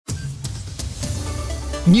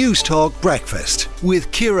Newstalk Breakfast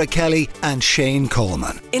with Ciara Kelly and Shane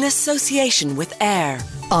Coleman. In association with AIR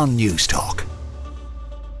On Newstalk.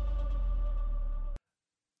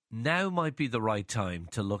 Now might be the right time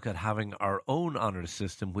to look at having our own honours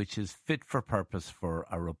system which is fit for purpose for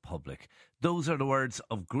a republic. Those are the words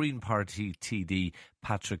of Green Party TD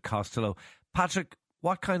Patrick Costello. Patrick,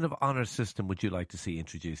 what kind of honours system would you like to see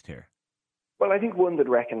introduced here? Well, I think one that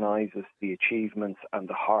recognises the achievements and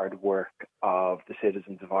the hard work of the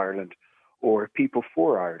citizens of Ireland or people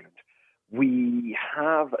for Ireland. We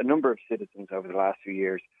have a number of citizens over the last few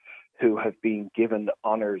years who have been given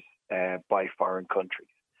honours by foreign countries.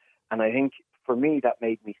 And I think, for me, that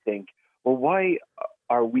made me think, well, why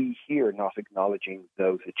are we here not acknowledging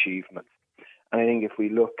those achievements? And I think if we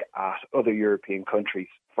look at other European countries,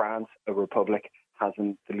 France, a republic, has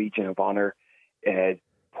the Legion of Honour.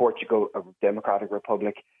 Portugal, a democratic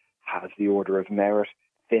republic, has the Order of Merit.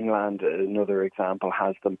 Finland, another example,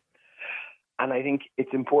 has them. And I think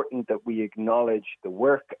it's important that we acknowledge the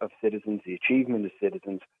work of citizens, the achievement of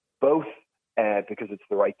citizens, both because it's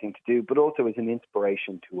the right thing to do, but also as an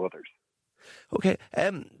inspiration to others. Okay,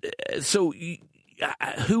 so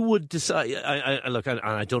who would decide?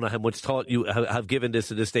 I don't know how much thought you have given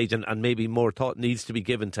this at this stage, and maybe more thought needs to be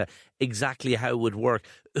given to exactly how it would work.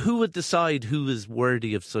 Who would decide who is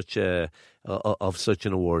worthy of such an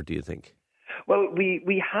award, do you think? Well,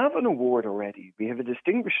 we have an award already. We have a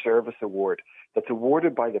Distinguished Service Award that's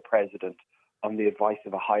awarded by the President on the advice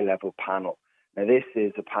of a high-level panel. Now, this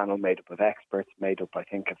is a panel made up of experts, made up, I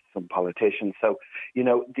think, of some politicians. So,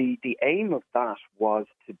 the aim of that was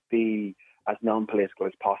to be as non-political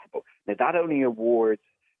as possible. Now, that only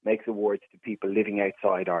makes awards to people living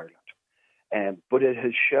outside Ireland. But it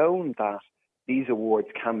has shown that these awards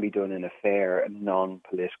can be done in a fair and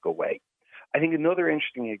non-political way. I think another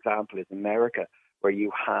interesting example is America, where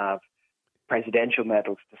you have presidential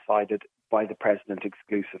medals decided by the president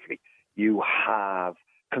exclusively. You have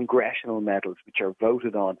congressional medals which are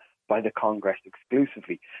voted on by the Congress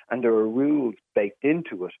exclusively. And there are rules baked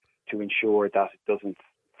into it to ensure that it doesn't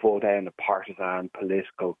fall down a partisan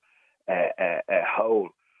political hole.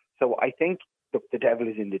 So I think the devil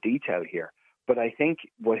is in the detail here. But I think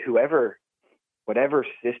whatever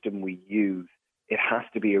system we use, it has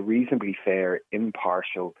to be a reasonably fair,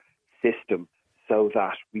 impartial system so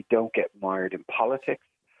that we don't get mired in politics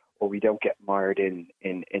or we don't get mired in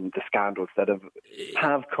the scandals that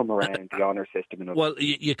have come around the honour system. Well,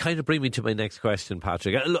 you kind of bring me to my next question,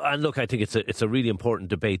 Patrick. And look, I think it's a really important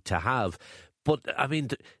debate to have. But, I mean,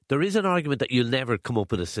 there is an argument that you'll never come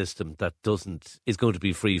up with a system that is going to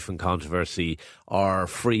be free from controversy or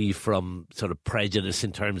free from sort of prejudice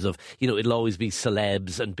in terms of, it'll always be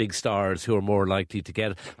celebs and big stars who are more likely to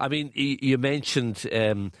get it. I mean, you mentioned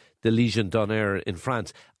the Legion d'Honneur in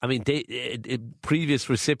France. I mean, previous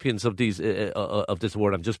recipients of this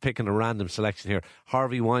award, I'm just picking a random selection here,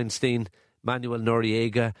 Harvey Weinstein, Manuel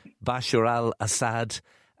Noriega, Bashar al-Assad.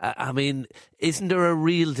 I mean, isn't there a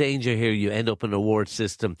real danger here you end up in an award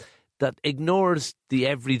system that ignores the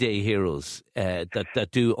everyday heroes that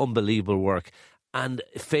do unbelievable work and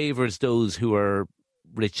favours those who are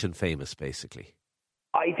rich and famous, basically?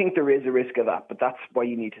 I think there is a risk of that, but that's why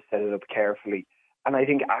you need to set it up carefully. And I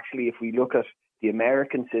think actually if we look at the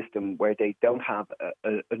American system where they don't have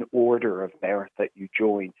an order of merit that you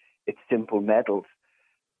join, it's simple medals,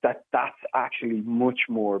 that's actually much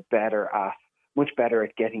better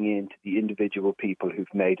at getting into the individual people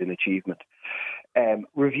who've made an achievement.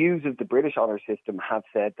 Reviews of the British honour system have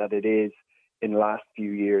said that it is, in the last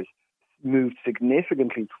few years, moved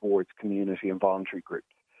significantly towards community and voluntary groups.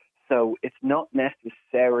 So it's not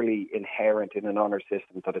necessarily inherent in an honour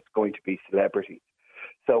system that it's going to be celebrities.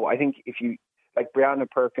 So I think if you, like Brianna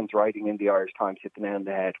Perkins writing in the Irish Times, hit the nail on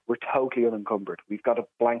the head, we're totally unencumbered. We've got a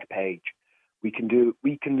blank page. We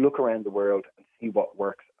can look around the world and see what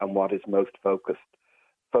works and what is most focused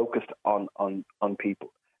on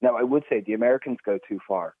people. Now, I would say the Americans go too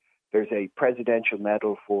far. There's a presidential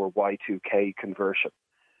medal for Y2K conversion.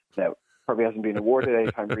 Now, probably hasn't been awarded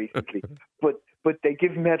anytime recently, but they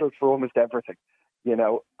give medals for almost everything,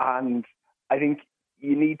 and I think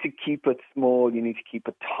you need to keep it small, you need to keep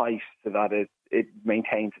it tight so that it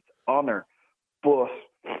maintains its honour. But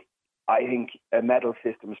I think a medal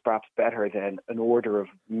system is perhaps better than an order of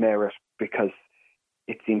merit because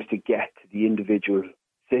it seems to get to the individual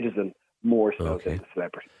citizen more so than the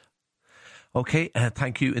celebrity. Okay,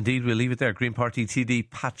 thank you indeed. We'll leave it there. Green Party TD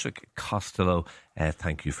Patrick Costello,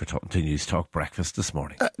 thank you for talking to Newstalk Breakfast this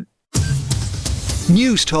morning.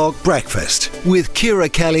 Newstalk Breakfast with Ciara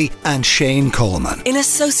Kelly and Shane Coleman. In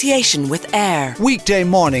association with AIR. Weekday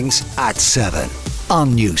mornings at 7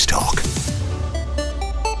 on Newstalk.